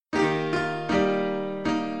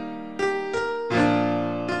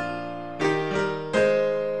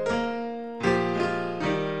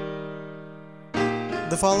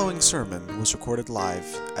following sermon was recorded live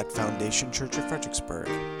at Foundation Church of Fredericksburg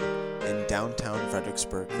in downtown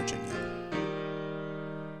Fredericksburg, Virginia.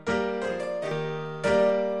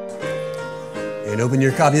 And open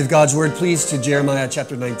your copy of God's Word, please, to Jeremiah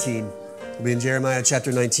chapter 19. We'll be in Jeremiah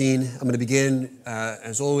chapter 19. I'm going to begin,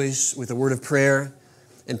 as always, with a word of prayer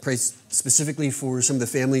and pray specifically for some of the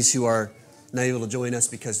families who are not able to join us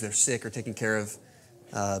because they're sick or taking care of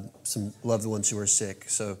some loved ones who are sick.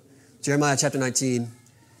 So Jeremiah chapter 19,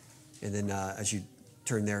 and then as you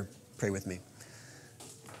turn there, pray with me.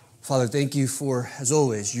 Father, thank you for, as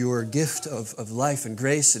always, your gift of life and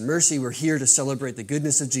grace and mercy. We're here to celebrate the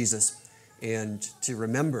goodness of Jesus and to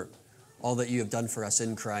remember all that you have done for us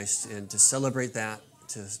in Christ and to celebrate that,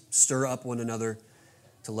 to stir up one another,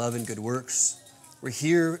 to love and good works. We're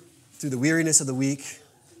here through the weariness of the week,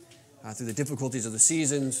 through the difficulties of the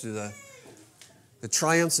seasons, through the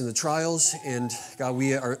triumphs and the trials. And God,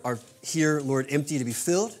 we are here, Lord, empty to be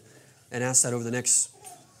filled, and ask that over the next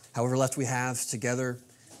however left we have together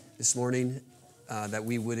this morning, that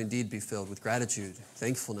we would indeed be filled with gratitude,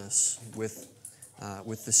 thankfulness, with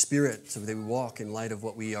the Spirit, so that we walk in light of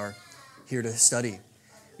what we are here to study.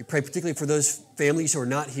 We pray particularly for those families who are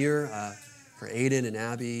not here, for Aiden and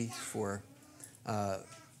Abby, for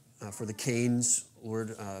the Canes,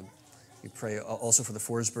 Lord. We pray also for the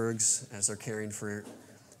Forsbergs as they're caring for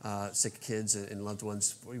sick kids and loved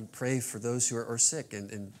ones. We pray for those who are sick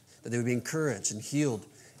and that they would be encouraged and healed,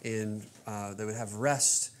 and they would have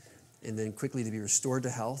rest, and then quickly to be restored to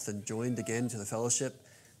health and joined again to the fellowship.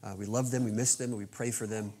 We love them, we miss them, and we pray for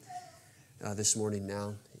them this morning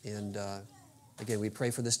now. And again, we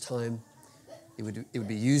pray for this time. It would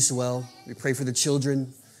be used well. We pray for the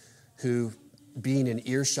children who, being in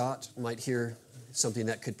earshot, might hear something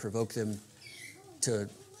that could provoke them to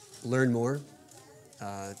learn more,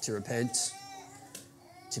 to repent,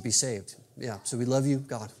 to be saved. Yeah, so we love you,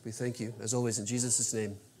 God. We thank you, as always, in Jesus'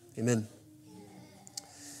 name. Amen.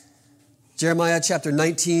 Jeremiah chapter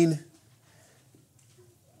 19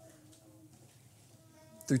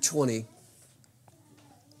 through 20.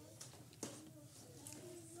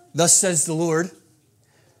 Thus says the Lord,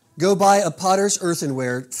 go buy a potter's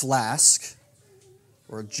earthenware flask,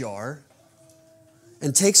 or a jar,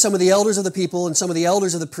 and take some of the elders of the people and some of the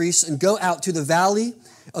elders of the priests and go out to the valley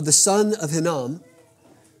of the son of Hinnom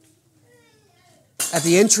at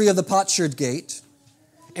the entry of the potsherd gate,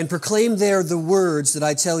 and proclaim there the words that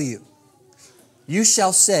I tell you. You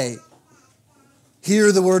shall say,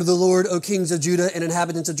 hear the word of the Lord, O kings of Judah and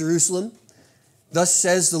inhabitants of Jerusalem. Thus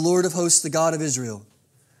says the Lord of hosts, the God of Israel.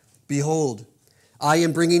 Behold, I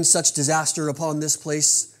am bringing such disaster upon this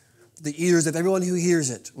place, the ears of everyone who hears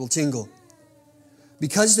it will tingle.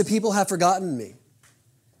 Because the people have forgotten me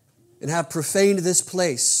and have profaned this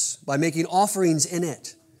place by making offerings in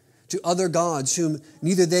it to other gods whom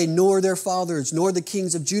neither they nor their fathers nor the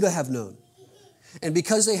kings of Judah have known. And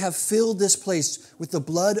because they have filled this place with the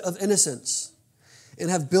blood of innocents and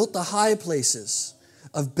have built the high places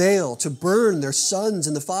of Baal to burn their sons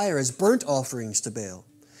in the fire as burnt offerings to Baal,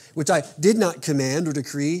 which I did not command or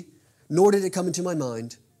decree, nor did it come into my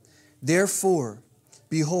mind. Therefore,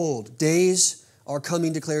 behold, days are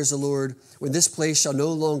coming, declares the Lord, when this place shall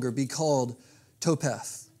no longer be called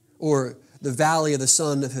Topeth, or the valley of the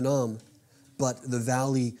son of Hinnom, but the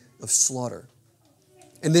valley of slaughter.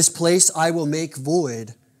 In this place I will make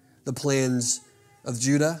void the plans of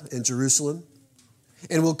Judah and Jerusalem,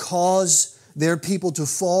 and will cause their people to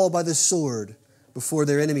fall by the sword before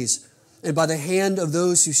their enemies, and by the hand of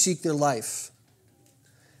those who seek their life.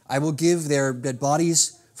 I will give their dead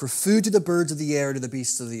bodies for food to the birds of the air, to the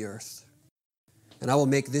beasts of the earth. And I will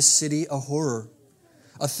make this city a horror,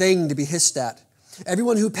 a thing to be hissed at.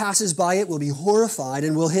 Everyone who passes by it will be horrified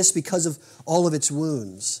and will hiss because of all of its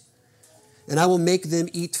wounds. And I will make them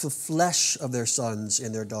eat the flesh of their sons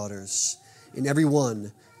and their daughters. And every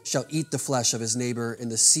one shall eat the flesh of his neighbor in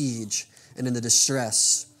the siege and in the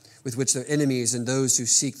distress with which their enemies and those who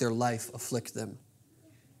seek their life afflict them.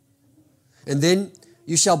 And then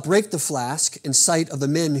you shall break the flask in sight of the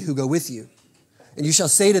men who go with you. And you shall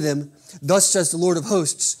say to them, thus says the Lord of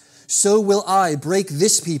hosts, so will I break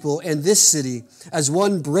this people and this city as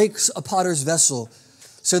one breaks a potter's vessel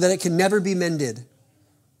so that it can never be mended.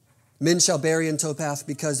 Men shall bury in Topeth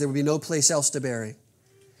because there will be no place else to bury.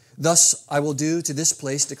 Thus I will do to this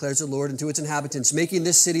place, declares the Lord, and to its inhabitants, making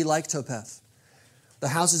this city like Topeth. The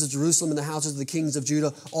houses of Jerusalem and the houses of the kings of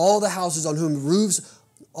Judah, all the houses on whom roofs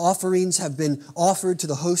offerings have been offered to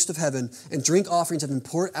the host of heaven, and drink offerings have been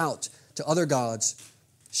poured out to other gods,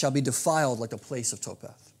 shall be defiled like the place of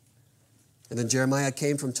Topeth. And then Jeremiah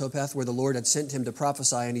came from Topeth, where the Lord had sent him to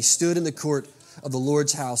prophesy, and he stood in the court of the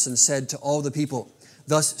Lord's house and said to all the people,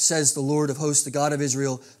 Thus says the Lord of hosts, the God of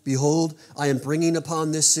Israel, behold, I am bringing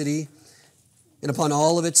upon this city and upon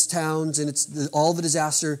all of its towns and all the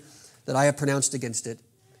disaster that I have pronounced against it,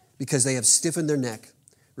 because they have stiffened their neck,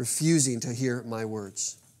 refusing to hear my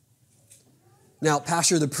words. Now,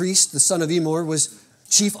 Pashur the priest, the son of Emor, was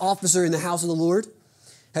chief officer in the house of the Lord,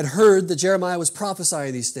 had heard that Jeremiah was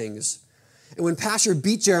prophesying these things. And when Pashur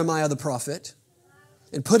beat Jeremiah the prophet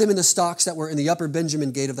and put him in the stocks that were in the upper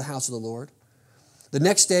Benjamin gate of the house of the Lord, the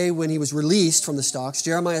next day when he was released from the stocks,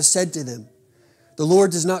 Jeremiah said to them, the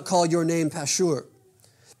Lord does not call your name Pashur,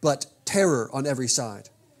 but terror on every side.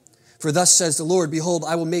 For thus says the Lord, behold,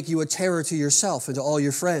 I will make you a terror to yourself and to all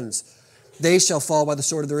your friends. They shall fall by the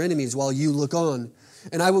sword of their enemies while you look on.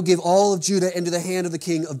 And I will give all of Judah into the hand of the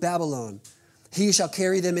king of Babylon. He shall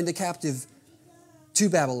carry them into captive to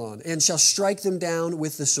Babylon and shall strike them down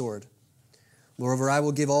with the sword. Moreover, I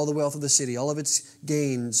will give all the wealth of the city, all of its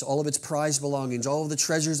gains, all of its prized belongings, all of the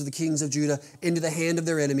treasures of the kings of Judah into the hand of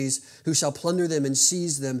their enemies, who shall plunder them and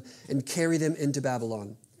seize them and carry them into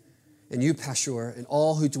Babylon. And you, Pashur, and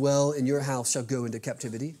all who dwell in your house shall go into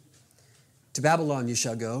captivity. To Babylon you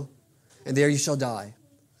shall go, and there you shall die.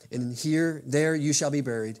 And there you shall be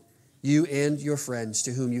buried, you and your friends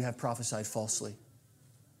to whom you have prophesied falsely.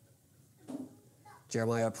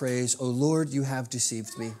 Jeremiah prays, O Lord, you have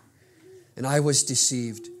deceived me, and I was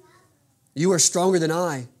deceived. You are stronger than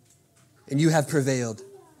I, and you have prevailed.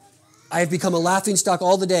 I have become a laughingstock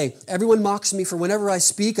all the day. Everyone mocks me, for whenever I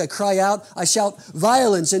speak, I cry out, I shout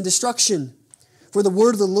violence and destruction. For the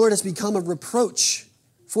word of the Lord has become a reproach,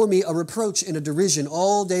 for me a reproach and a derision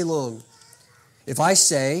all day long. If I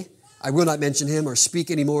say, I will not mention him or speak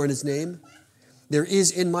any more in his name, there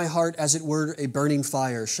is in my heart, as it were, a burning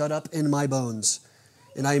fire shut up in my bones,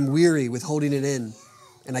 and I am weary with holding it in,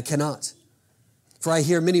 and I cannot. For I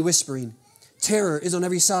hear many whispering, terror is on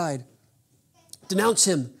every side. Denounce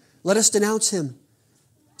him. Let us denounce him,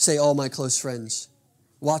 say all my close friends,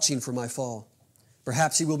 watching for my fall.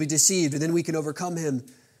 Perhaps he will be deceived, and then we can overcome him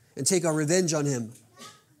and take our revenge on him.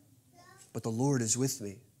 But the Lord is with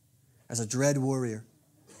me as a dread warrior,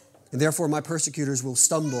 and therefore my persecutors will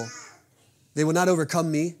stumble. They will not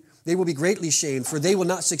overcome me. They will be greatly shamed, for they will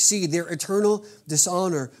not succeed. Their eternal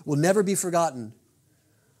dishonor will never be forgotten.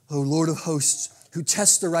 O Lord of hosts, who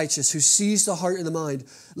tests the righteous, who sees the heart and the mind,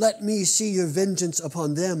 let me see your vengeance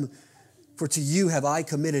upon them, for to you have I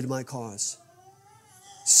committed my cause.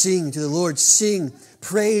 Sing to the Lord, sing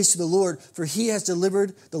praise to the Lord, for he has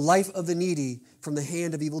delivered the life of the needy from the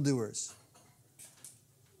hand of evildoers.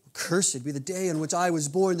 Cursed be the day on which I was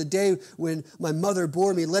born, the day when my mother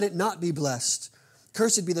bore me. Let it not be blessed.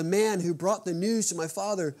 Cursed be the man who brought the news to my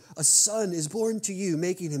father. A son is born to you,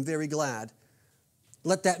 making him very glad.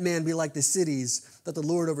 Let that man be like the cities that the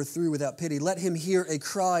Lord overthrew without pity. Let him hear a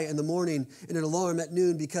cry in the morning and an alarm at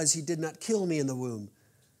noon, because he did not kill me in the womb.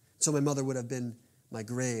 So my mother would have been my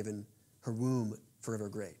grave and her womb forever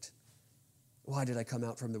great. Why did I come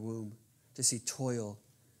out from the womb? To see toil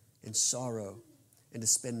and sorrow and to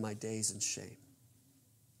spend my days in shame.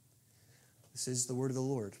 This is the word of the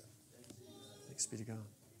Lord. Thanks be to God.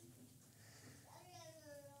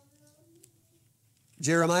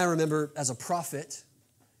 Jeremiah, remember, as a prophet,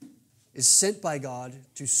 is sent by God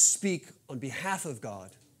to speak on behalf of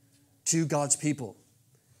God to God's people.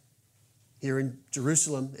 Here in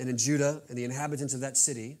Jerusalem and in Judah and the inhabitants of that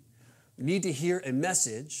city need to hear a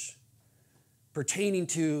message pertaining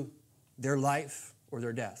to their life or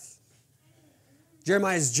their death.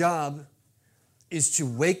 Jeremiah's job is to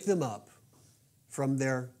wake them up from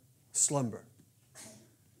their slumber.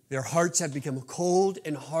 Their hearts have become cold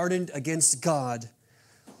and hardened against God.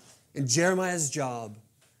 And Jeremiah's job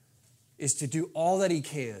is to do all that he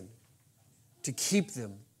can to keep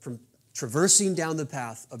them from traversing down the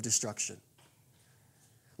path of destruction.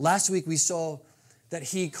 Last week we saw that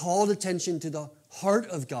he called attention to the heart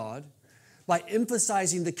of God by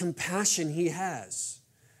emphasizing the compassion he has,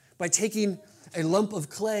 by taking a lump of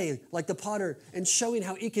clay like the potter and showing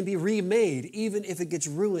how it can be remade even if it gets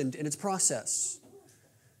ruined in its process.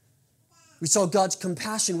 We saw God's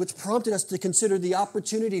compassion, which prompted us to consider the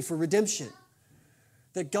opportunity for redemption,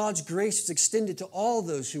 that God's grace is extended to all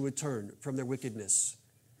those who would turn from their wickedness,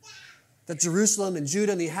 that Jerusalem and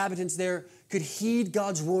Judah and the inhabitants there could heed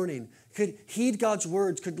God's warning, could heed God's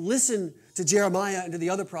words, could listen to Jeremiah and to the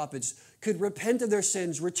other prophets, could repent of their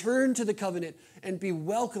sins, return to the covenant, and be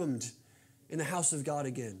welcomed in the house of God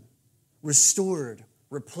again, restored,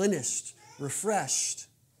 replenished, refreshed.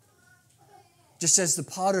 Just as the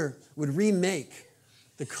potter would remake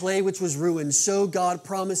the clay which was ruined, so God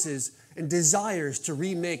promises and desires to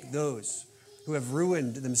remake those who have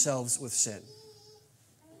ruined themselves with sin.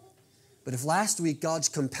 But if last week God's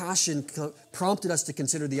compassion prompted us to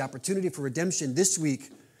consider the opportunity for redemption, this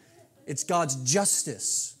week it's God's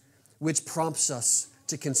justice which prompts us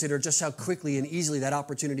to consider just how quickly and easily that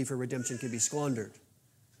opportunity for redemption can be squandered.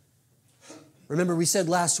 Remember, we said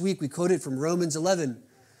last week, we quoted from Romans 11,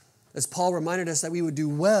 as Paul reminded us that we would do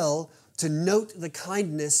well to note the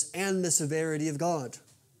kindness and the severity of God.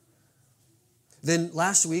 Then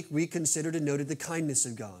last week, we considered and noted the kindness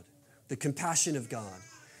of God, the compassion of God,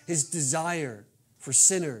 His desire for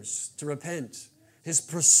sinners to repent, His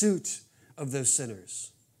pursuit of those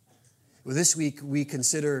sinners. Well, this week, we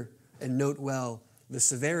consider and note well the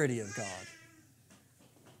severity of God.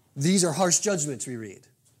 These are harsh judgments we read.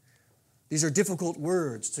 These are difficult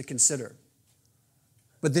words to consider.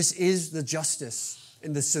 But this is the justice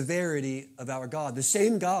and the severity of our God. The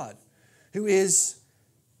same God who is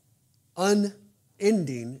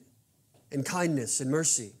unending in kindness and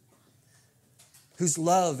mercy, whose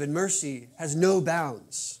love and mercy has no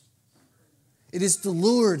bounds. It is the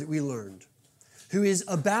Lord, we learned, who is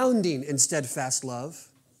abounding in steadfast love.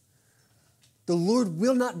 The Lord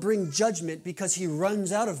will not bring judgment because He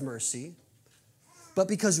runs out of mercy, but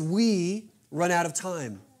because we run out of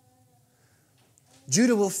time.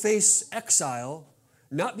 Judah will face exile,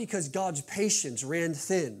 not because God's patience ran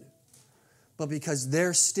thin, but because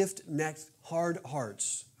their stiff-necked, hard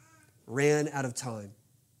hearts ran out of time.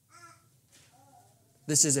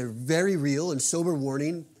 This is a very real and sober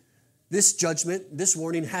warning. This judgment, this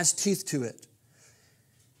warning has teeth to it.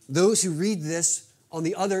 Those who read this on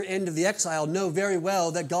the other end of the exile know very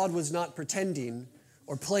well that God was not pretending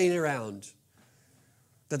or playing around,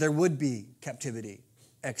 that there would be captivity,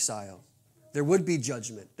 exile. There would be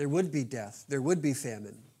judgment. There would be death. There would be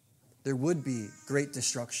famine. There would be great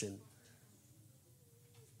destruction.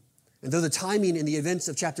 And though the timing in the events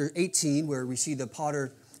of chapter 18, where we see the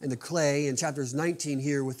potter and the clay, and chapters 19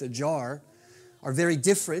 here with the jar, are very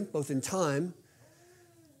different, both in time,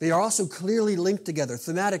 they are also clearly linked together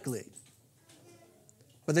thematically.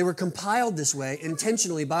 But they were compiled this way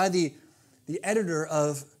intentionally by the editor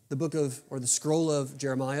of the book of, or the scroll of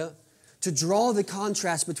Jeremiah, to draw the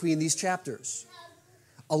contrast between these chapters.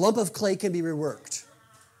 A lump of clay can be reworked,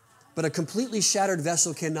 but a completely shattered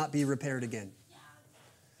vessel cannot be repaired again.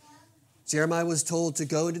 Jeremiah was told to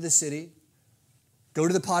go into the city, go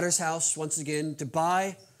to the potter's house once again, to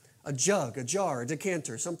buy a jug, a jar, a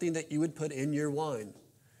decanter, something that you would put in your wine.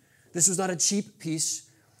 This was not a cheap piece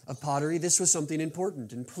of pottery. This was something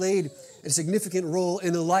important and played a significant role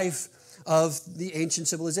in the life of the ancient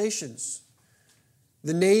civilizations.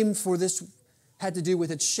 The name for this had to do with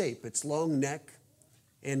its shape, its long neck,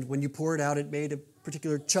 and when you pour it out, it made a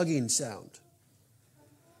particular chugging sound.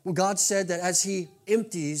 Well, God said that as He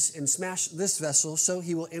empties and smashes this vessel, so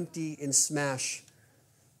He will empty and smash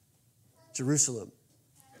Jerusalem,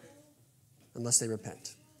 unless they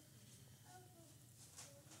repent.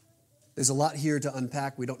 There's a lot here to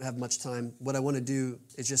unpack. We don't have much time. What I want to do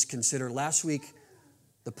is just consider last week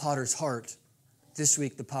the potter's heart, this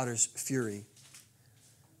week the potter's fury.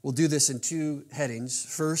 We'll do this in two headings.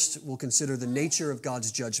 First, we'll consider the nature of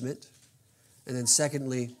God's judgment, and then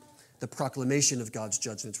secondly, the proclamation of God's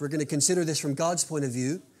judgments. We're going to consider this from God's point of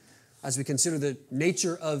view as we consider the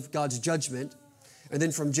nature of God's judgment, and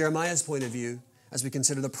then from Jeremiah's point of view as we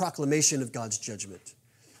consider the proclamation of God's judgment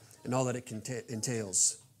and all that it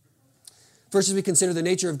entails. First, as we consider the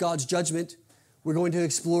nature of God's judgment, we're going to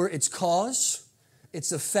explore its cause,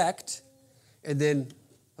 its effect, and then,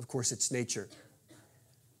 of course, its nature.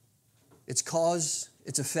 Its cause,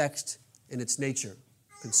 its effect, and its nature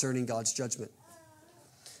concerning God's judgment.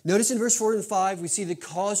 Notice in verse 4 and 5, we see the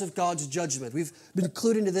cause of God's judgment. We've been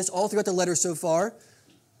clued into this all throughout the letter so far.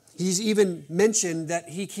 He's even mentioned that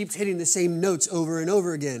he keeps hitting the same notes over and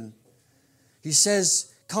over again. He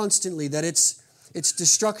says constantly that it's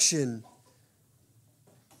destruction.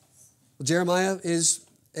 Well, Jeremiah is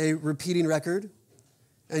a repeating record,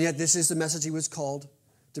 and yet this is the message he was called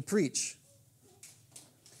to preach.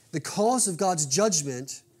 The cause of God's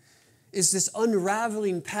judgment is this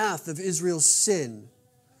unraveling path of Israel's sin.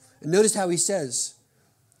 And notice how he says,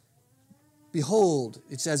 behold,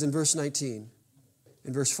 it says in verse 19,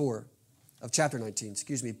 in verse 4 of chapter 19,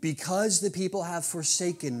 because the people have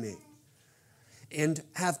forsaken me and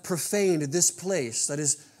have profaned this place, that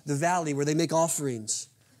is the valley where they make offerings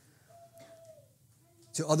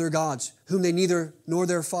to other gods, whom they neither nor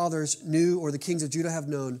their fathers knew or the kings of Judah have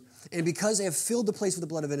known, and because they have filled the place with the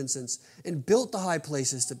blood of innocents and built the high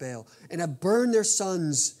places to Baal and have burned their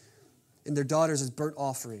sons and their daughters as burnt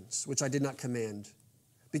offerings, which I did not command.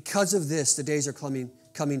 Because of this, the days are coming,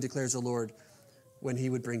 declares the Lord, when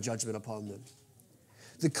He would bring judgment upon them.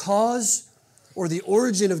 The cause or the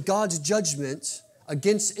origin of God's judgment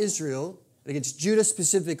against Israel, against Judah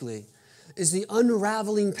specifically, is the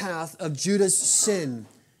unraveling path of Judah's sin.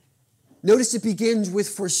 Notice it begins with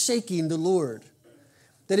forsaking the Lord.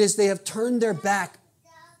 That is, they have turned their back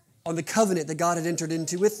on the covenant that God had entered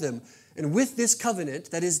into with them. And with this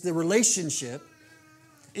covenant, that is the relationship,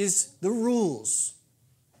 is the rules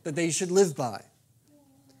that they should live by.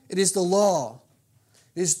 It is the law.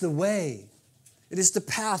 It is the way. It is the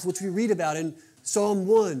path which we read about in Psalm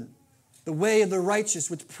 1, the way of the righteous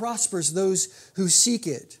which prospers those who seek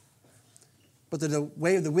it. But the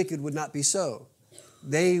way of the wicked would not be so.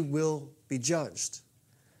 They will be judged.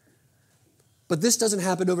 But this doesn't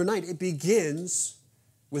happen overnight. It begins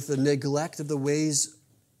with the neglect of the ways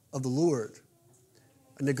of the Lord,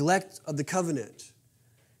 a neglect of the covenant,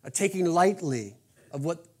 a taking lightly of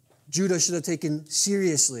what Judah should have taken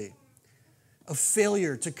seriously, a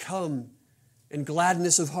failure to come in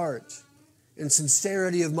gladness of heart, in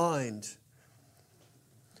sincerity of mind,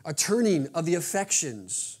 a turning of the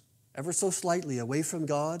affections ever so slightly away from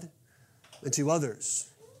God and to others.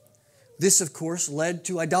 This, of course, led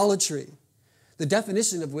to idolatry, the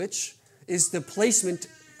definition of which is the placement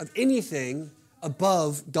of anything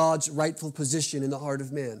above God's rightful position in the heart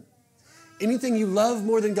of man. Anything you love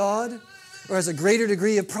more than God or has a greater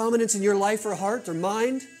degree of prominence in your life or heart or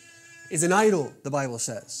mind is an idol, the Bible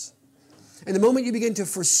says. And the moment you begin to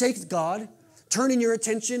forsake God, turning your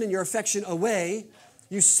attention and your affection away,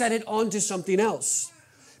 you set it onto something else.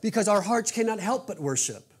 Because our hearts cannot help but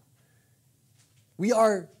worship. We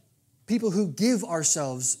are people who give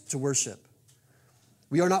ourselves to worship.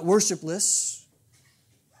 We are not worshipless.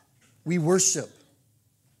 We worship.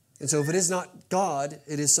 And so if it is not God,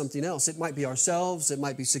 it is something else. It might be ourselves, it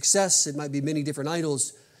might be success, it might be many different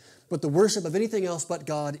idols. But the worship of anything else but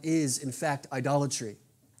God is, in fact, idolatry.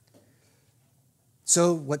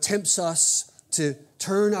 So what tempts us to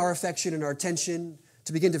turn our affection and our attention,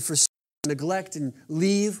 to begin to forsake, neglect, and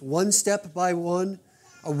leave one step by one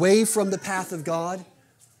away from the path of God,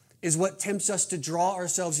 is what tempts us to draw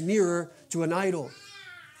ourselves nearer to an idol.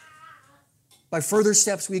 By further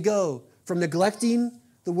steps we go from neglecting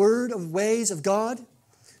the word of ways of God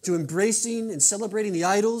to embracing and celebrating the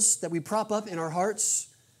idols that we prop up in our hearts,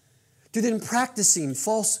 to then practicing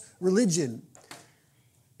false religion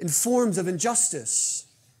in forms of injustice.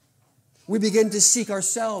 We begin to seek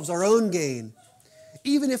ourselves, our own gain,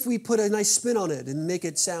 even if we put a nice spin on it and make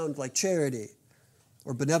it sound like charity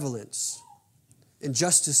or benevolence.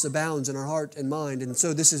 Injustice abounds in our heart and mind. And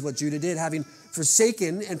so this is what Judah did. Having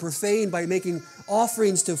forsaken and profaned by making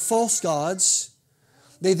offerings to false gods,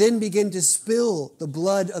 they then begin to spill the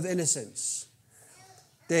blood of innocents.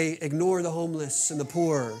 They ignore the homeless and the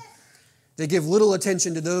poor. They give little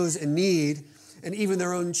attention to those in need, and even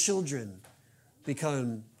their own children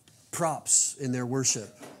become props in their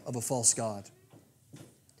worship of a false god.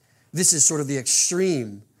 This is sort of the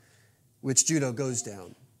extreme which Judah goes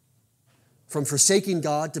down. From forsaking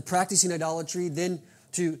God to practicing idolatry, then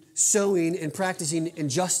to sowing and practicing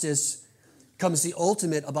injustice comes the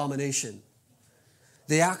ultimate abomination.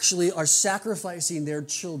 They actually are sacrificing their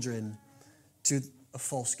children to a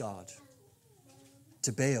false god,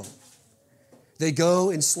 to Baal. They go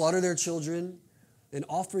and slaughter their children and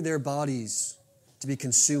offer their bodies to be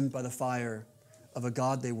consumed by the fire of a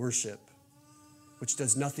god they worship, which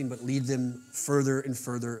does nothing but lead them further and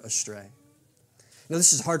further astray. Now,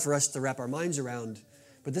 this is hard for us to wrap our minds around,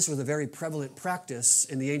 but this was a very prevalent practice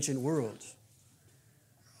in the ancient world.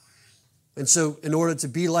 And so, in order to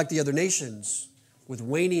be like the other nations, with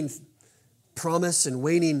waning promise and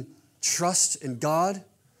waning trust in God,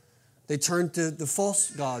 they turned to the false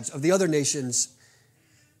gods of the other nations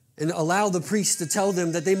and allow the priests to tell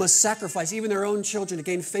them that they must sacrifice even their own children to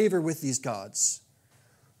gain favor with these gods.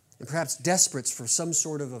 And perhaps desperate for some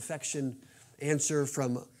sort of affection answer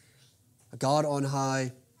from a God on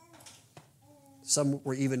high, some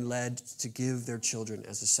were even led to give their children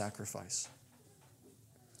as a sacrifice.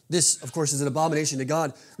 This, of course, is an abomination to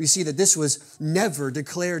God. We see that this was never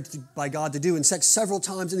declared by God to do. In fact, several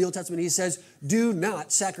times in the Old Testament, he says, do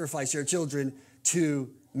not sacrifice your children to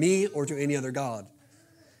me or to any other god,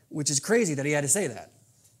 which is crazy that he had to say that,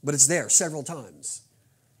 but it's there several times.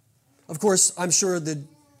 Of course, I'm sure that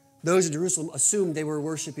those in Jerusalem assumed they were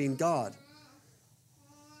worshiping God.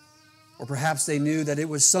 Or perhaps they knew that it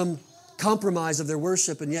was some compromise of their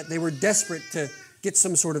worship, and yet they were desperate to get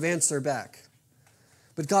some sort of answer back.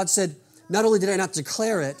 But God said, not only did I not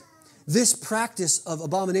declare it, this practice of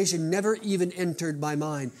abomination never even entered my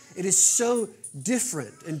mind. It is so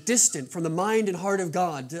different and distant from the mind and heart of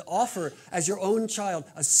God to offer as your own child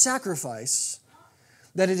a sacrifice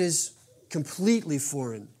that it is completely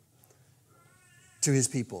foreign to his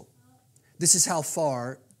people. This is how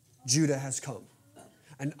far Judah has come.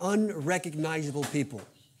 An unrecognizable people,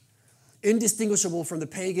 indistinguishable from the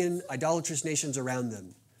pagan, idolatrous nations around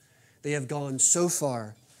them. They have gone so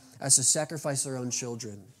far as to sacrifice their own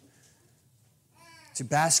children, to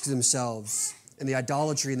bask themselves in the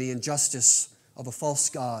idolatry and the injustice of a false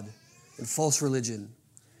god and false religion,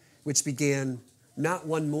 which began not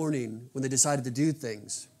one morning when they decided to do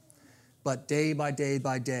things, but day by day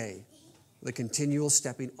by day, the continual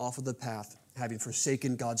stepping off of the path, having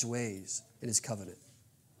forsaken God's ways and his covenant.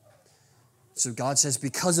 So God says,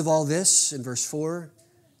 because of all this, in verse 4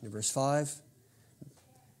 and in verse 5,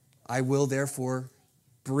 I will therefore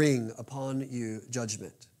bring upon you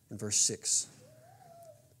judgment, in verse 6.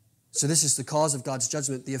 So this is the cause of God's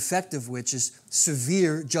judgment, the effect of which is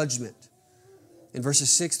severe judgment. In verses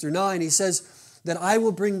 6 through 9, he says that I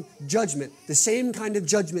will bring judgment. The same kind of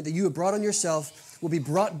judgment that you have brought on yourself will be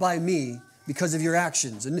brought by me because of your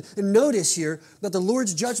actions. And notice here that the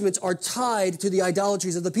Lord's judgments are tied to the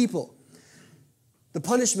idolatries of the people. The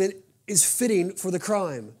punishment is fitting for the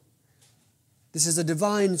crime. This is a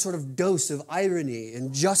divine sort of dose of irony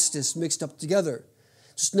and justice mixed up together.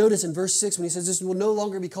 Just notice in verse 6 when he says this will no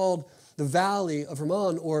longer be called the valley of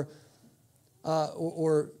Hermon or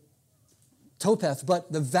Topeth,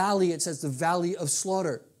 but the valley, it says the valley of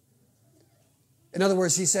slaughter. In other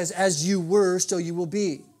words, he says, as you were, so you will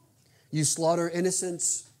be. You slaughter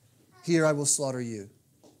innocents, here I will slaughter you.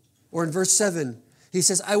 Or in verse 7, he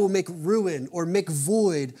says, I will make ruin or make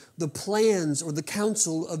void the plans or the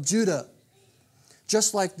counsel of Judah.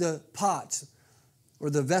 Just like the pot or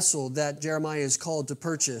the vessel that Jeremiah is called to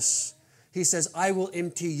purchase, he says, I will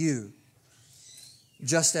empty you,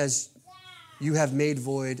 just as you have made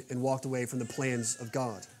void and walked away from the plans of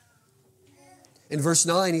God. In verse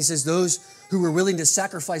 9, he says, those who were willing to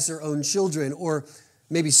sacrifice their own children or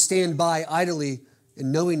maybe stand by idly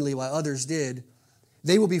and knowingly while others did,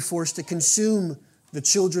 they will be forced to consume the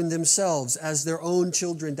children themselves as their own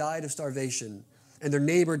children died of starvation and their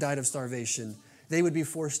neighbor died of starvation. They would be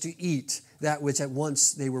forced to eat that which at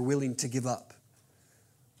once they were willing to give up.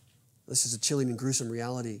 This is a chilling and gruesome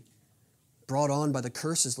reality brought on by the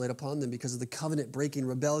curses laid upon them because of the covenant-breaking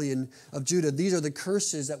rebellion of Judah. These are the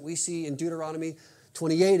curses that we see in Deuteronomy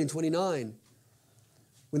 28 and 29.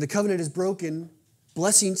 When the covenant is broken,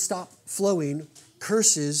 blessings stop flowing,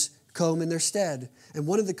 curses come in their stead. And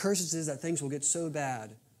one of the curses is that things will get so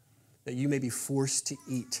bad that you may be forced to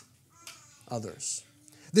eat others.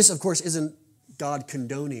 This, of course, isn't God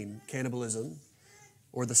condoning cannibalism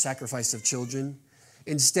or the sacrifice of children.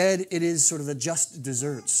 Instead, it is sort of the just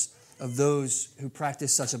deserts of those who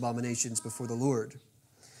practice such abominations before the Lord.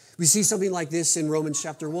 We see something like this in Romans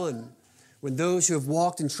chapter 1, when those who have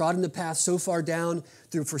walked and trodden the path so far down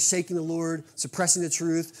through forsaking the Lord, suppressing the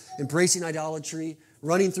truth, embracing idolatry,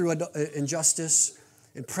 running through injustice,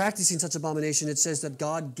 and practicing such abomination, it says that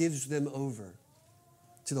God gives them over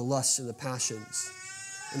to the lusts and the passions,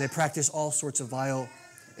 and they practice all sorts of vile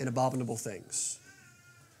and abominable things.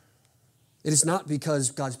 It is not because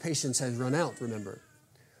God's patience has run out, remember,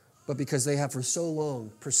 but because they have for so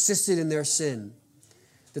long persisted in their sin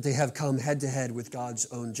that they have come head to head with God's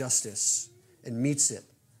own justice and meets it.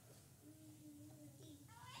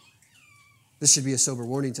 This should be a sober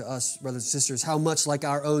warning to us, brothers and sisters, how much like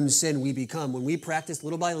our own sin we become when we practice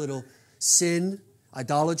little by little sin,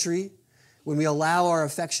 idolatry, when we allow our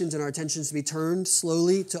affections and our attentions to be turned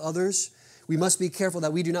slowly to others. We must be careful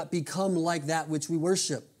that we do not become like that which we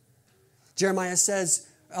worship. Jeremiah says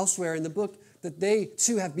elsewhere in the book that they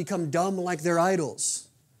too have become dumb like their idols.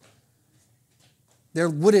 Their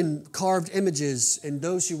wooden carved images, and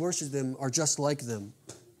those who worship them are just like them.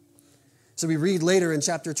 So we read later in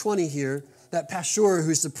chapter 20 here that Pashur,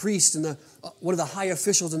 who's the priest and one of the high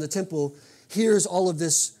officials in the temple, hears all of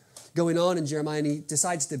this going on in Jeremiah, and he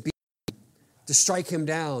decides to beat him, to strike him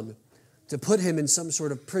down, to put him in some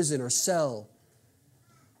sort of prison or cell.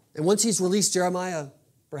 And once he's released, Jeremiah,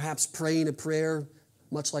 perhaps praying a prayer,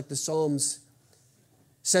 much like the Psalms,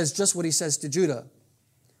 says just what he says to Judah,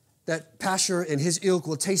 that Pashur and his ilk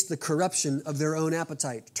will taste the corruption of their own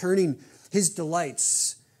appetite, turning his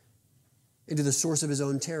delights into the source of his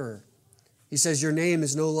own terror. He says, your name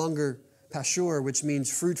is no longer Pashur, which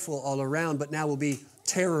means fruitful all around, but now will be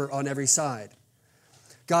terror on every side.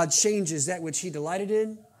 God changes that which he delighted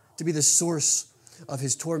in to be the source of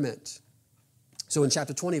his torment. So in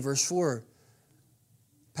chapter 20, verse 4,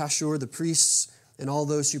 Pashur, the priests, and all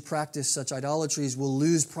those who practice such idolatries will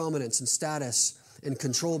lose prominence and status and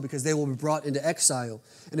control because they will be brought into exile.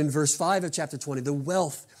 And in verse 5 of chapter 20, the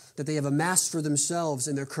wealth that they have amassed for themselves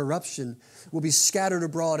in their corruption will be scattered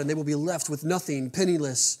abroad, and they will be left with nothing,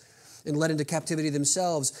 penniless, and led into captivity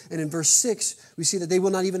themselves. And in verse 6, we see that they will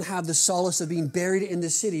not even have the solace of being buried in the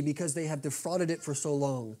city because they have defrauded it for so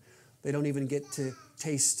long. They don't even get to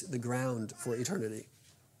taste the ground for eternity.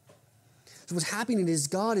 So what's happening is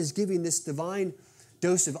God is giving this divine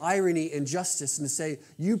dose of irony and justice and to say,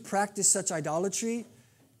 you practice such idolatry,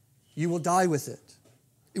 you will die with it.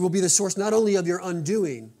 It will be the source not only of your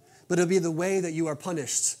undoing, but it'll be the way that you are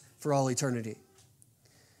punished for all eternity.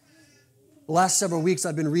 The last several weeks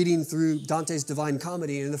I've been reading through Dante's Divine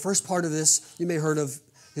Comedy, and in the first part of this, you may have heard of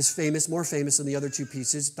his more famous than the other two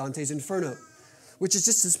pieces, Dante's Inferno, which is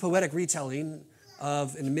just this poetic retelling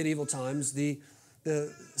of, in medieval times, the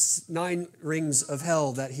 9 rings of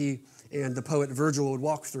hell that he and the poet Virgil would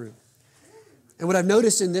walk through. And what I've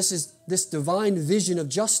noticed in this is this divine vision of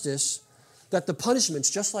justice, that the punishments,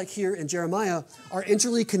 just like here in Jeremiah, are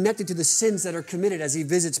intricately connected to the sins that are committed as he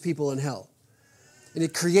visits people in hell. And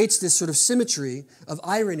it creates this sort of symmetry of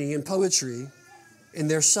irony and poetry in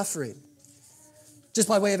their suffering. Just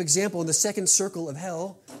by way of example, in the second circle of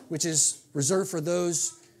hell, which is reserved for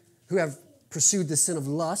those who have pursued the sin of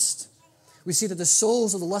lust, we see that the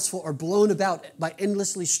souls of the lustful are blown about by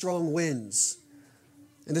endlessly strong winds.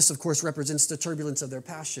 And this, of course, represents the turbulence of their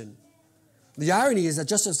passion. The irony is that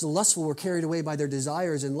just as the lustful were carried away by their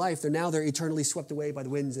desires in life, they're eternally swept away by the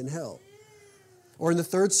winds in hell. Or in the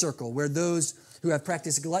third circle, where those who have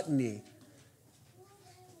practiced gluttony,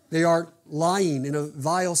 they are lying in a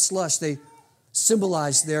vile slush. They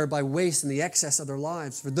symbolize there by waste and the excess of their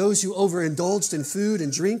lives. For those who overindulged in food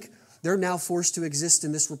and drink, they're now forced to exist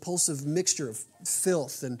in this repulsive mixture of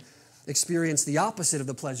filth and experience the opposite of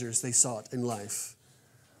the pleasures they sought in life.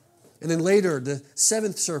 And then later, the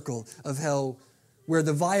seventh circle of hell, where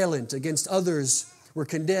the violent against others were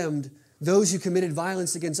condemned, those who committed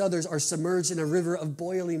violence against others are submerged in a river of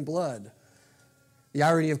boiling blood. The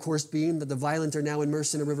irony, of course, being that the violent are now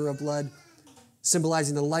immersed in a river of blood,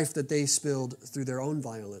 symbolizing the life that they spilled through their own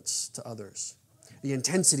violence to others. The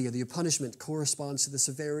intensity of the punishment corresponds to the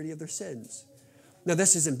severity of their sins. Now,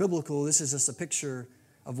 this isn't biblical. This is just a picture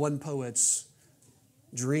of one poet's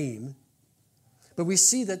dream. But we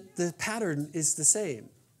see that the pattern is the same,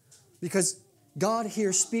 because God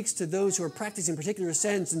here speaks to those who are practicing particular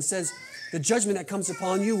sins and says, the judgment that comes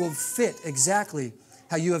upon you will fit exactly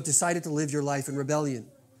how you have decided to live your life in rebellion.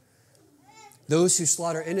 Those who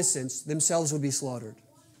slaughter innocents themselves will be slaughtered.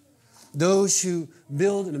 Those who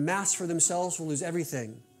build and amass for themselves will lose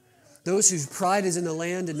everything. Those whose pride is in the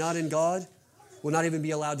land and not in God will not even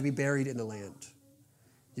be allowed to be buried in the land.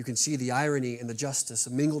 You can see the irony and the justice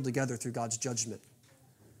mingled together through God's judgment.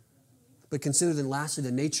 But consider then lastly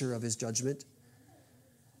the nature of his judgment,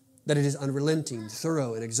 that it is unrelenting,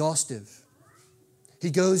 thorough, and exhaustive.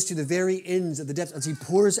 He goes to the very ends of the depths as he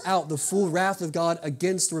pours out the full wrath of God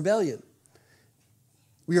against rebellion.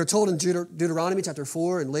 We are told in Deuteronomy chapter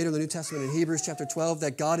 4 and later in the New Testament in Hebrews chapter 12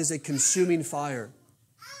 that God is a consuming fire,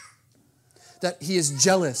 that he is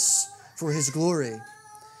jealous for his glory.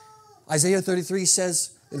 Isaiah 33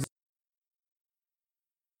 says,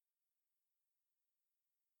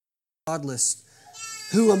 godless,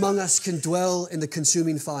 who among us can dwell in the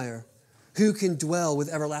consuming fire? Who can dwell with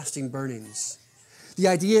everlasting burnings? The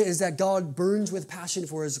idea is that God burns with passion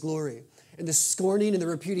for his glory. And the scorning and the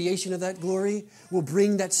repudiation of that glory will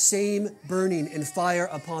bring that same burning and fire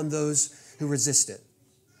upon those who resist it.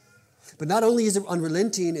 But not only is it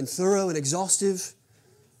unrelenting and thorough and exhaustive,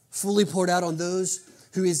 fully poured out on those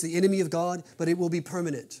who is the enemy of God, but it will be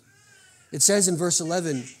permanent. It says in verse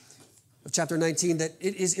 11 of chapter 19 that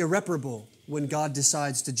it is irreparable when God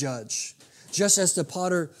decides to judge. Just as the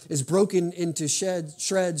potter is broken into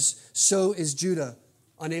shreds, so is Judah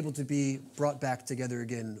unable to be brought back together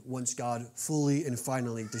again once God fully and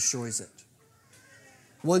finally destroys it.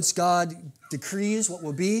 Once God decrees what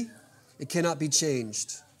will be, it cannot be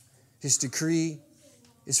changed. His decree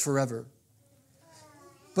is forever.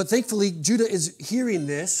 But thankfully, Judah is hearing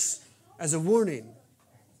this as a warning,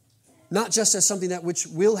 not just as something that which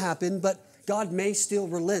will happen, but God may still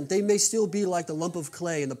relent. They may still be like the lump of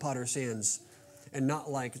clay in the potter's hands and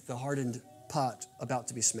not like the hardened pot about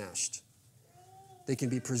to be smashed. They can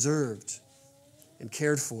be preserved and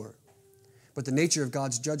cared for. But the nature of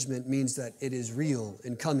God's judgment means that it is real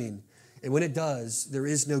and coming. And when it does, there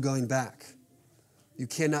is no going back. You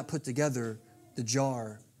cannot put together the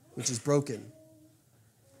jar which is broken.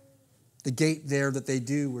 The gate there that they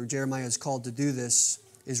do, where Jeremiah is called to do this,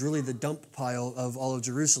 is really the dump pile of all of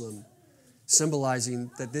Jerusalem,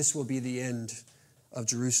 symbolizing that this will be the end of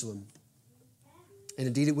Jerusalem. And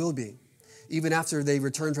indeed it will be. Even after they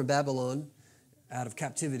return from Babylon out of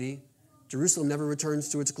captivity, Jerusalem never returns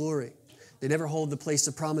to its glory. They never hold the place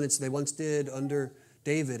of prominence they once did under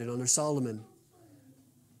David and under Solomon.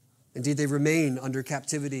 Indeed, they remain under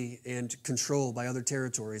captivity and control by other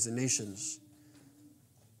territories and nations.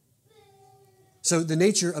 So the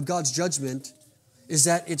nature of God's judgment is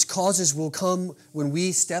that its causes will come when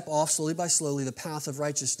we step off slowly by slowly the path of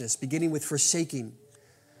righteousness, beginning with forsaking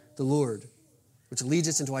the Lord, which leads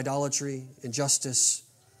us into idolatry, injustice,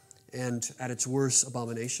 and at its worst,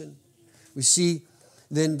 abomination. We see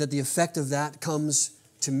then that the effect of that comes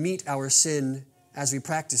to meet our sin as we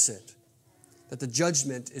practice it, that the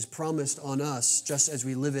judgment is promised on us just as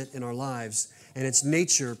we live it in our lives, and its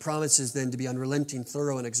nature promises then to be unrelenting,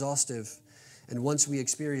 thorough, and exhaustive. And once we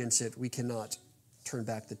experience it, we cannot turn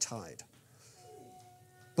back the tide.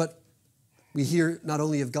 But we hear not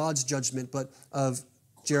only of God's judgment, but of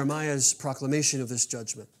Jeremiah's proclamation of this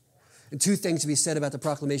judgment. And two things to be said about the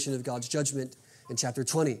proclamation of God's judgment in chapter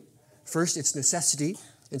 20. First, its necessity,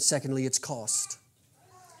 and secondly, its cost.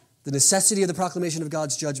 The necessity of the proclamation of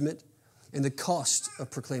God's judgment and the cost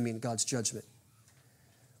of proclaiming God's judgment.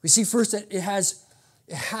 We see first that it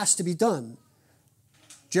has to be done.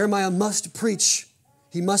 Jeremiah must preach.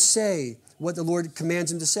 He must say what the Lord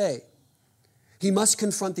commands him to say. He must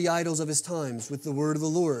confront the idols of his times with the word of the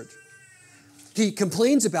Lord. He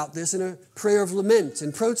complains about this in a prayer of lament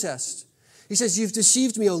and protest. He says, "You've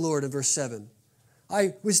deceived me, O Lord," in verse 7.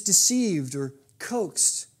 "I was deceived," or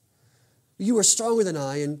coaxed. "You are stronger than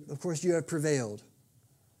I, and of course you have prevailed."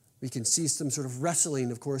 We can see some sort of wrestling,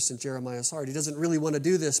 of course, in Jeremiah's heart. He doesn't really want to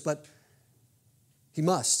do this, but he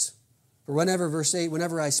must. For whenever, verse 8,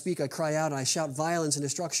 "Whenever I speak, I cry out, and I shout violence and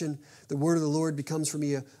destruction, the word of the Lord becomes for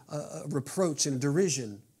me a reproach and a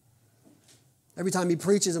derision." Every time he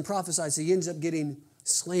preaches and prophesies, he ends up getting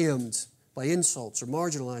slammed by insults or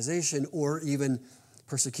marginalization or even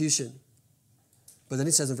persecution. But then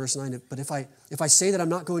he says in verse 9, "But if I say that I'm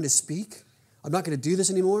not going to speak, I'm not going to do this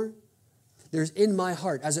anymore, there's in my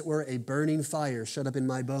heart, as it were, a burning fire shut up in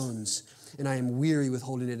my bones, and I am weary with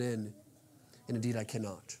holding it in, and indeed I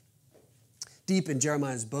cannot." Deep in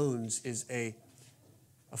Jeremiah's bones is a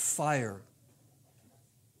fire.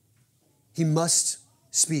 He must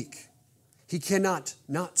speak. He cannot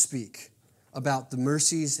not speak about the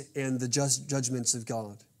mercies and the just judgments of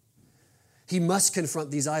God. He must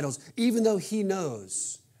confront these idols, even though he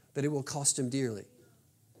knows that it will cost him dearly.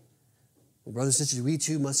 Well, brothers and sisters, we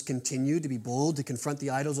too must continue to be bold to confront the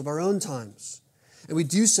idols of our own times. And we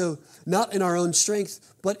do so not in our own strength,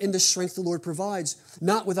 but in the strength the Lord provides,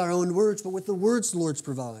 not with our own words, but with the words the Lord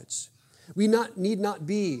provides. We need not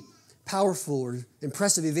be powerful or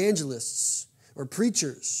impressive evangelists or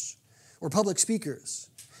preachers or public speakers.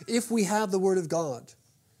 If we have the word of God,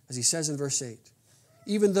 as he says in verse 8,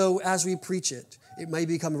 even though as we preach it, it may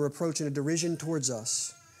become a reproach and a derision towards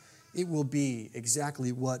us, it will be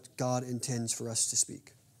exactly what God intends for us to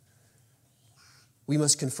speak. We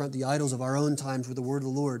must confront the idols of our own times with the word of the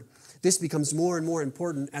Lord. This becomes more and more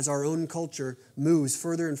important as our own culture moves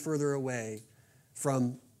further and further away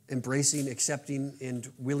from embracing, accepting,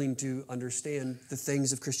 and willing to understand the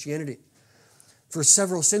things of Christianity. For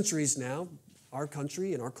several centuries now, our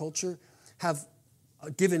country and our culture have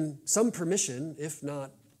given some permission, if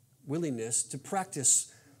not willingness, to practice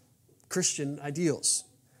Christian ideals.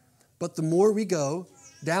 But the more we go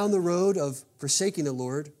down the road of forsaking the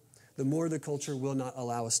Lord, the more the culture will not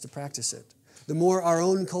allow us to practice it. The more our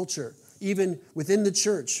own culture, even within the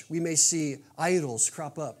church, we may see idols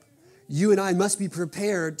crop up. You and I must be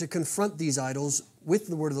prepared to confront these idols with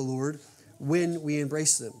the word of the Lord when we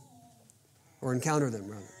embrace them, or encounter them,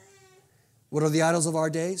 rather. What are the idols of our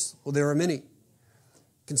days? Well, there are many.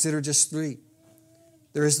 Consider just three.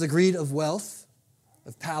 There is the greed of wealth,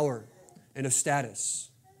 of power, and of status.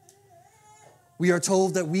 We are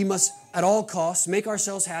told that we must, at all costs, make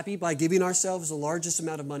ourselves happy by giving ourselves the largest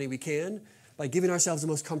amount of money we can, by giving ourselves the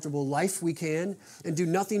most comfortable life we can, and do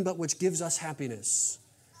nothing but which gives us happiness.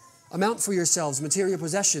 Amount for yourselves material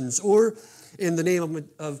possessions, or in the name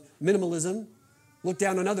of minimalism, look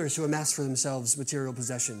down on others who amass for themselves material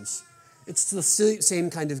possessions. It's the same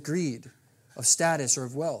kind of greed, of status or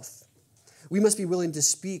of wealth. We must be willing to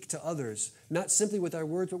speak to others, not simply with our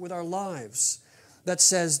words, but with our lives, that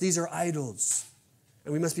says these are idols.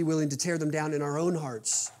 And we must be willing to tear them down in our own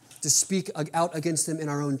hearts, to speak out against them in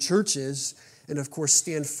our own churches, and of course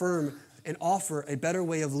stand firm and offer a better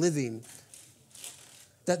way of living.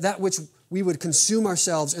 That which we would consume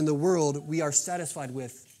ourselves in the world, we are satisfied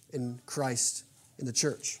with in Christ, in the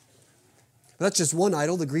church. But that's just one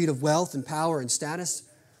idol, the greed of wealth and power and status.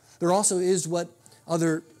 There also is what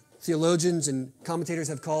other theologians and commentators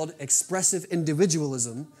have called expressive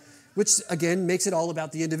individualism, which again makes it all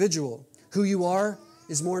about the individual. Who you are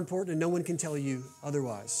is more important and no one can tell you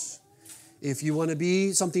otherwise. If you want to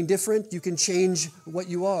be something different, you can change what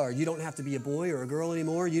you are. You don't have to be a boy or a girl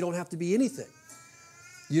anymore. You don't have to be anything.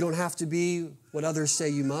 You don't have to be what others say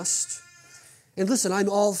you must. And listen, I'm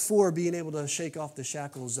all for being able to shake off the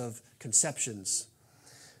shackles of conceptions.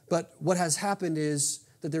 But what has happened is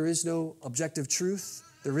that there is no objective truth.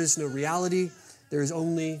 There is no reality. There is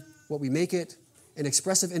only what we make it. And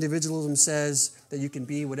expressive individualism says that you can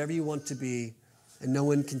be whatever you want to be, and no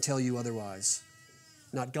one can tell you otherwise.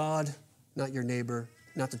 Not God, not your neighbor,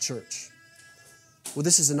 not the church. Well,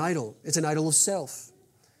 this is an idol. It's an idol of self.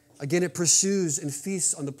 Again, it pursues and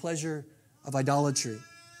feasts on the pleasure of idolatry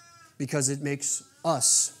because it makes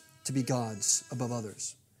us to be gods above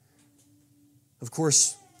others. Of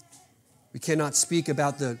course, we cannot speak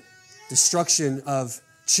about the destruction of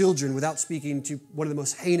children without speaking to one of the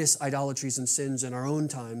most heinous idolatries and sins in our own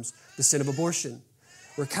times, the sin of abortion,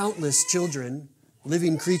 where countless children,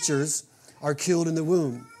 living creatures, are killed in the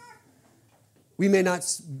womb. We may not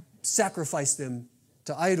sacrifice them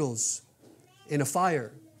to idols in a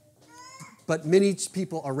fire, but many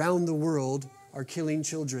people around the world are killing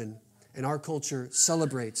children, and our culture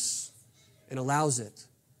celebrates and allows it.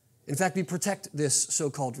 In fact, we protect this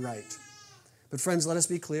so-called right. But friends, let us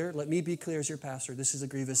be clear. Let me be clear as your pastor. This is a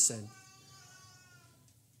grievous sin.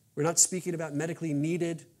 We're not speaking about medically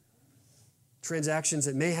needed transactions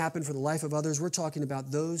that may happen for the life of others. We're talking about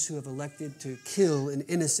those who have elected to kill an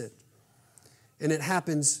innocent. And it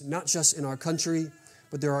happens not just in our country,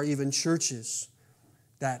 but there are even churches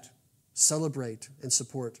that celebrate and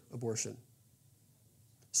support abortion.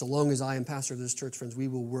 So long as I am pastor of this church, friends, we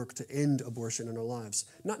will work to end abortion in our lives.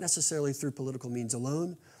 Not necessarily through political means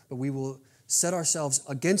alone, but we will set ourselves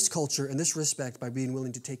against culture in this respect by being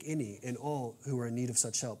willing to take any and all who are in need of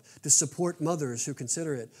such help, to support mothers who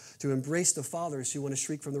consider it, to embrace the fathers who want to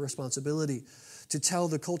shriek from the responsibility, to tell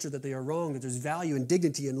the culture that they are wrong, that there's value and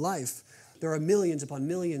dignity in life. There are millions upon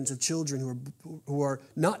millions of children who are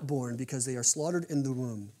not born because they are slaughtered in the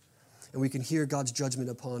womb. And we can hear God's judgment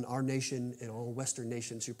upon our nation and all Western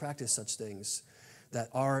nations who practice such things, that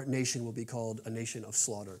our nation will be called a nation of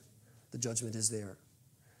slaughter. The judgment is there.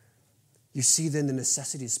 You see then the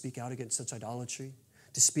necessity to speak out against such idolatry,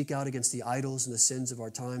 to speak out against the idols and the sins of our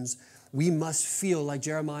times. We must feel, like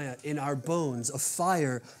Jeremiah, in our bones, a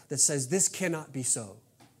fire that says this cannot be so.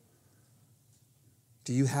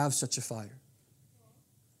 Do you have such a fire?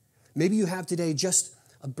 Maybe you have today just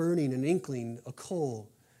a burning, an inkling, a coal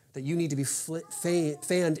that you need to be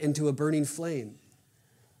fanned into a burning flame.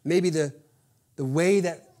 Maybe the way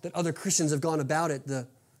that other Christians have gone about it, the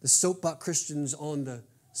soapbox Christians on the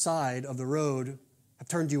side of the road have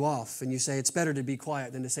turned you off, and you say, it's better to be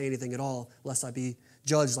quiet than to say anything at all, lest I be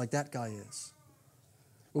judged like that guy is.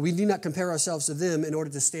 But we need not compare ourselves to them in order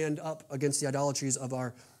to stand up against the idolatries of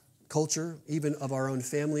our culture, even of our own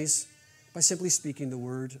families, by simply speaking the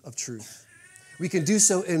word of truth. We can do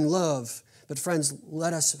so in love, but friends,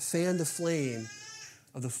 let us fan the flame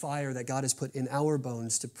of the fire that God has put in our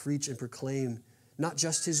bones to preach and proclaim not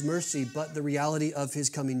just His mercy, but the reality of His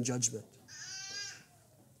coming judgment.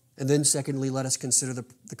 And then secondly, let us consider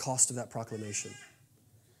the cost of that proclamation.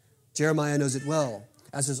 Jeremiah knows it well,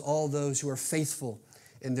 as does all those who are faithful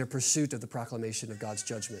in their pursuit of the proclamation of God's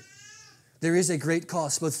judgment. There is a great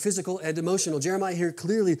cost, both physical and emotional. Jeremiah here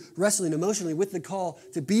clearly wrestling emotionally with the call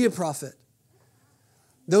to be a prophet.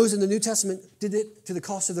 Those in the New Testament did it to the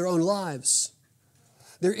cost of their own lives.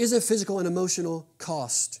 There is a physical and emotional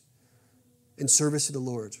cost in service to the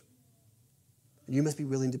Lord, and you must be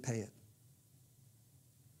willing to pay it.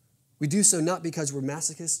 We do so not because we're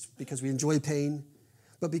masochists, because we enjoy pain,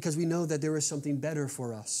 but because we know that there is something better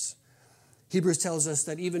for us. Hebrews tells us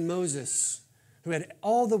that even Moses, who had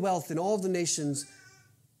all the wealth in all the nations,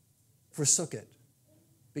 forsook it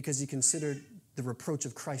because he considered the reproach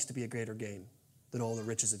of Christ to be a greater gain than all the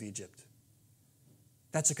riches of Egypt.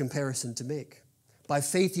 That's a comparison to make. By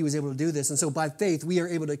faith, he was able to do this. And so by faith, we are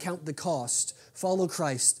able to count the cost, follow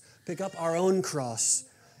Christ, pick up our own cross,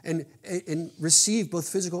 and receive both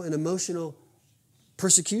physical and emotional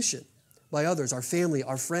persecution by others, our family,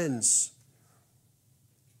 our friends.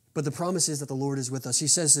 But the promise is that the Lord is with us. He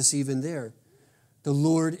says this even there. The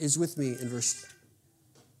Lord is with me in verse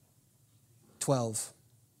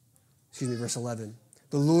 11.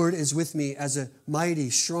 The Lord is with me as a mighty,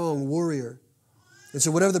 strong warrior. And so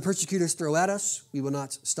whatever the persecutors throw at us, we will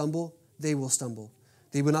not stumble, they will stumble.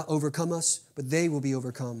 They will not overcome us, but they will be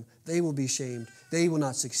overcome. They will be shamed. They will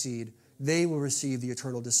not succeed. They will receive the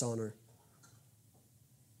eternal dishonor.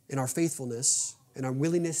 In our faithfulness and our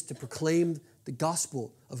willingness to proclaim the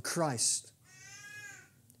gospel of Christ,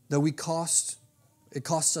 though it costs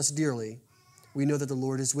us dearly, we know that the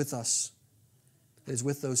Lord is with us and is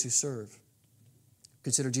with those who serve.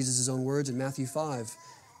 Consider Jesus' own words in Matthew 5.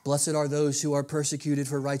 Blessed are those who are persecuted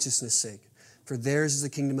for righteousness' sake, for theirs is the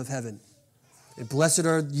kingdom of heaven. And blessed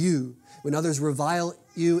are you when others revile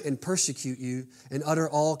you and persecute you and utter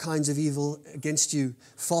all kinds of evil against you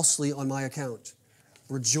falsely on my account.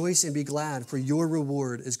 Rejoice and be glad, for your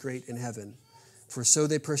reward is great in heaven. For so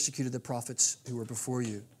they persecuted the prophets who were before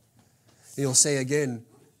you. And he'll say again,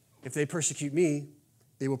 if they persecute me,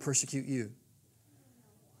 they will persecute you.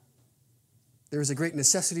 There is a great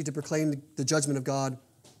necessity to proclaim the judgment of God,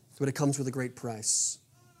 but it comes with a great price.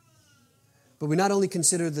 But we not only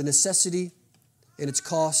consider the necessity and its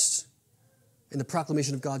cost and the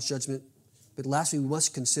proclamation of God's judgment, but lastly, we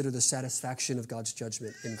must consider the satisfaction of God's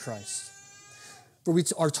judgment in Christ. For we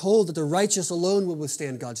are told that the righteous alone will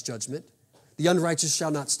withstand God's judgment. The unrighteous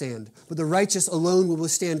shall not stand, but the righteous alone will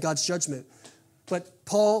withstand God's judgment. But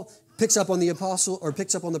Paul picks up on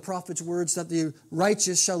the prophet's words that the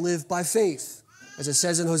righteous shall live by faith, as it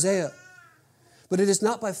says in Hosea. But it is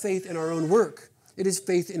not by faith in our own work. It is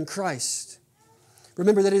faith in Christ.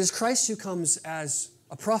 Remember that it is Christ who comes as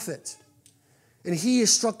a prophet. And he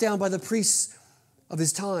is struck down by the priests of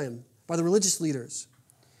his time, by the religious leaders.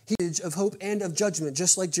 He is of hope and of judgment,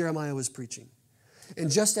 just like Jeremiah was preaching. And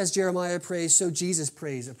just as Jeremiah prays, so Jesus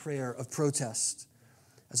prays a prayer of protest,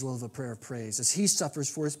 as well as a prayer of praise, as he suffers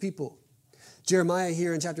for his people. Jeremiah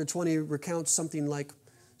here in chapter 20 recounts something like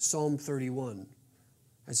Psalm 31,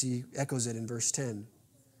 as he echoes it in verse 10.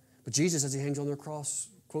 But Jesus, as he hangs on the cross,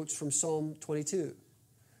 quotes from Psalm 22.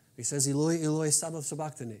 He says, Eloi, Eloi,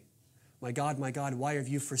 sabachthani. My God, why have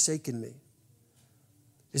you forsaken me?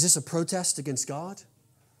 Is this a protest against God?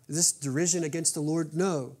 Is this derision against the Lord?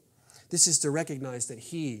 No. This is to recognize that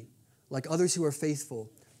he, like others who are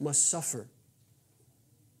faithful, must suffer.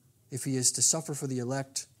 If he is to suffer for the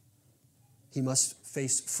elect, he must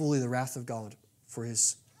face fully the wrath of God for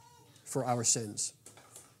our sins.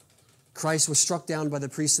 Christ was struck down by the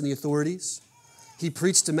priests and the authorities. He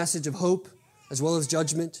preached a message of hope as well as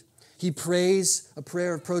judgment. He prays a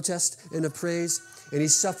prayer of protest and of praise, and he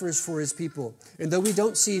suffers for his people. And though we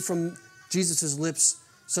don't see from Jesus' lips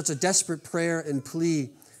such a desperate prayer and plea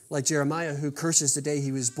like Jeremiah, who curses the day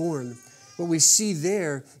he was born, what we see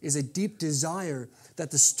there is a deep desire that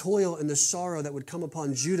this toil and the sorrow that would come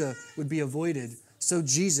upon Judah would be avoided. So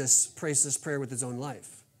Jesus prays this prayer with his own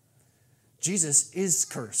life. Jesus is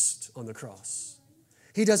cursed on the cross.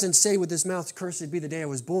 He doesn't say with his mouth, cursed be the day I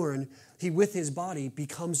was born. He, with his body,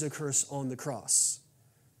 becomes a curse on the cross.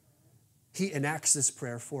 He enacts this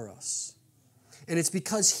prayer for us. And it's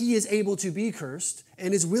because he is able to be cursed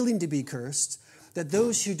and is willing to be cursed that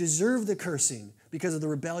those who deserve the cursing because of the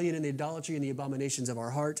rebellion and the idolatry and the abominations of our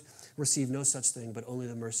heart receive no such thing, but only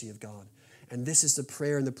the mercy of God. And this is the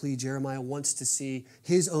prayer and the plea Jeremiah wants to see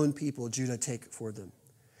his own people, Judah, take for them.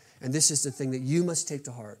 And this is the thing that you must take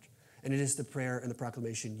to heart. And it is the prayer and the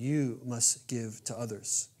proclamation you must give to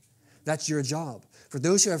others. That's your job. For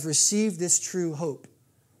those who have received this true hope,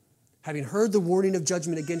 having heard the warning of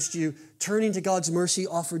judgment against you, turning to God's mercy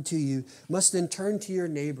offered to you, must then turn to your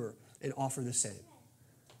neighbor and offer the same.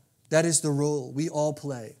 That is the role we all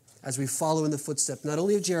play as we follow in the footsteps, not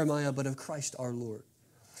only of Jeremiah, but of Christ our Lord.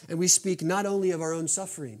 And we speak not only of our own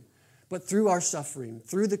suffering, but through our suffering,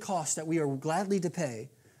 through the cost that we are gladly to pay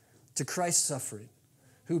to Christ's suffering,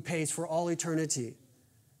 who pays for all eternity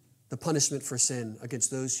the punishment for sin against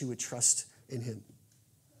those who would trust in him.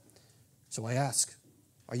 So I ask,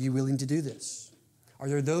 are you willing to do this? Are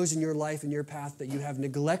there those in your life, in your path, that you have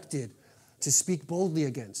neglected to speak boldly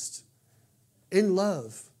against? In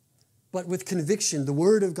love, but with conviction, the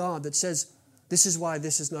word of God that says, this is why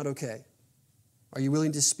this is not okay. Are you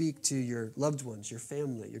willing to speak to your loved ones, your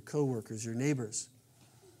family, your coworkers, your neighbors?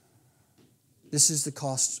 This is the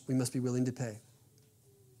cost we must be willing to pay.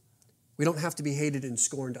 We don't have to be hated and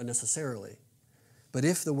scorned unnecessarily. But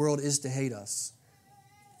if the world is to hate us,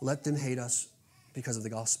 let them hate us because of the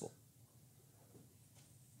gospel.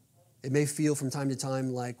 It may feel from time to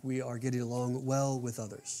time like we are getting along well with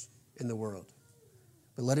others in the world.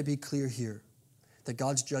 But let it be clear here that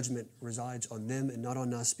God's judgment resides on them and not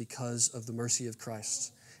on us because of the mercy of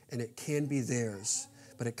Christ. And it can be theirs,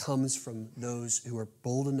 but it comes from those who are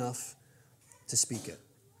bold enough to speak it.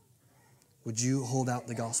 Would you hold out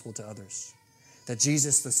the gospel to others? That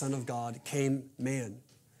Jesus, the Son of God, came man.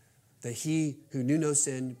 That he who knew no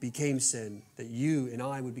sin became sin. That you and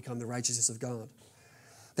I would become the righteousness of God.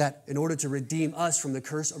 That in order to redeem us from the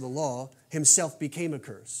curse of the law, himself became a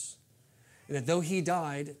curse. And that though he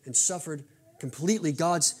died and suffered completely,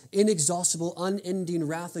 God's inexhaustible, unending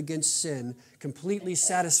wrath against sin, completely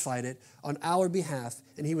satisfied it on our behalf,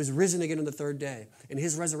 and he was risen again on the third day. And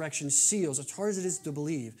his resurrection seals, as hard as it is to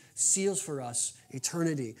believe, seals for us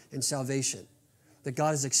eternity and salvation, that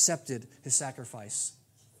God has accepted his sacrifice.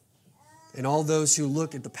 And all those who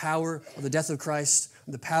look at the power of the death of Christ,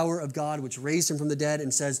 the power of God which raised him from the dead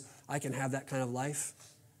and says, I can have that kind of life,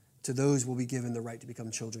 to those will be given the right to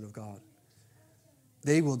become children of God.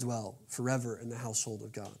 They will dwell forever in the household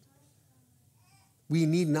of God. We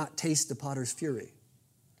need not taste the potter's fury.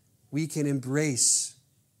 We can embrace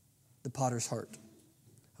the potter's heart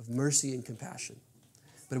of mercy and compassion.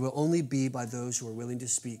 But it will only be by those who are willing to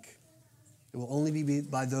speak. It will only be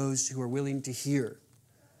by those who are willing to hear.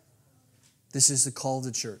 This is the call of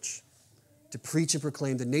the church, to preach and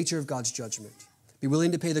proclaim the nature of God's judgment. Be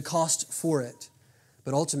willing to pay the cost for it,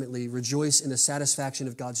 but ultimately rejoice in the satisfaction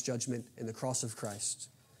of God's judgment in the cross of Christ,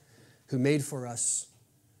 who made for us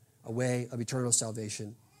a way of eternal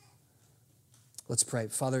salvation. Let's pray.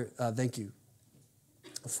 Father, thank you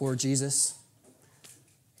for Jesus.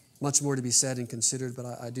 Much more to be said and considered, but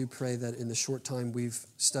I do pray that in the short time we've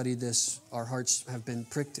studied this, our hearts have been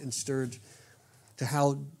pricked and stirred to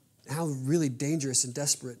how really dangerous and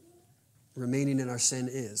desperate remaining in our sin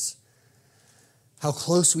is. How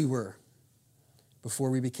close we were before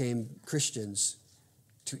we became Christians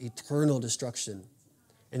to eternal destruction.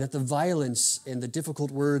 And that the violence and the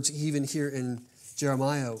difficult words even here in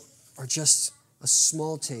Jeremiah are just a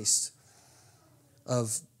small taste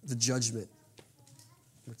of the judgment.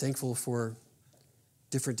 We're thankful for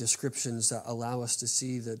different descriptions that allow us to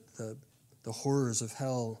see the horrors of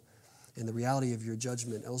hell and the reality of your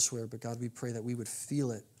judgment elsewhere. But God, we pray that we would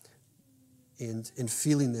feel it, and in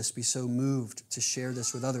feeling this, be so moved to share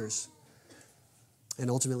this with others. And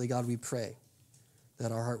ultimately, God, we pray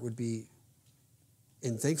that our heart would be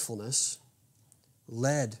in thankfulness,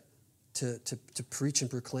 led to preach and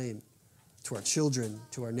proclaim to our children,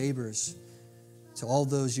 to our neighbors, to all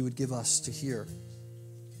those you would give us to hear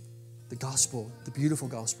the gospel, the beautiful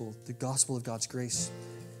gospel, the gospel of God's grace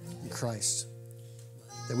in Christ.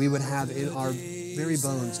 That we would have in our very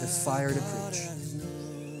bones a fire to preach,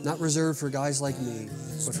 not reserved for guys like me,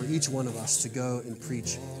 but for each one of us to go and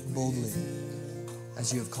preach boldly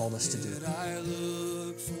as you have called us to do.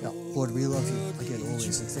 Now, Lord, we love you again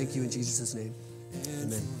always, and thank you in Jesus' name.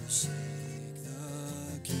 Amen.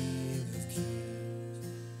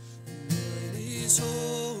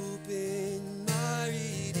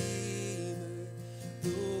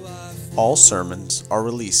 All sermons are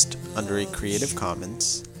released under a Creative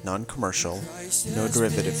Commons, non-commercial, no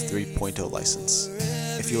derivative 3.0 license.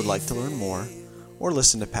 If you would like to learn more or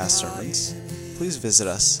listen to past sermons, please visit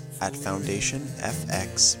us at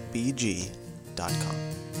foundationfxbg.com.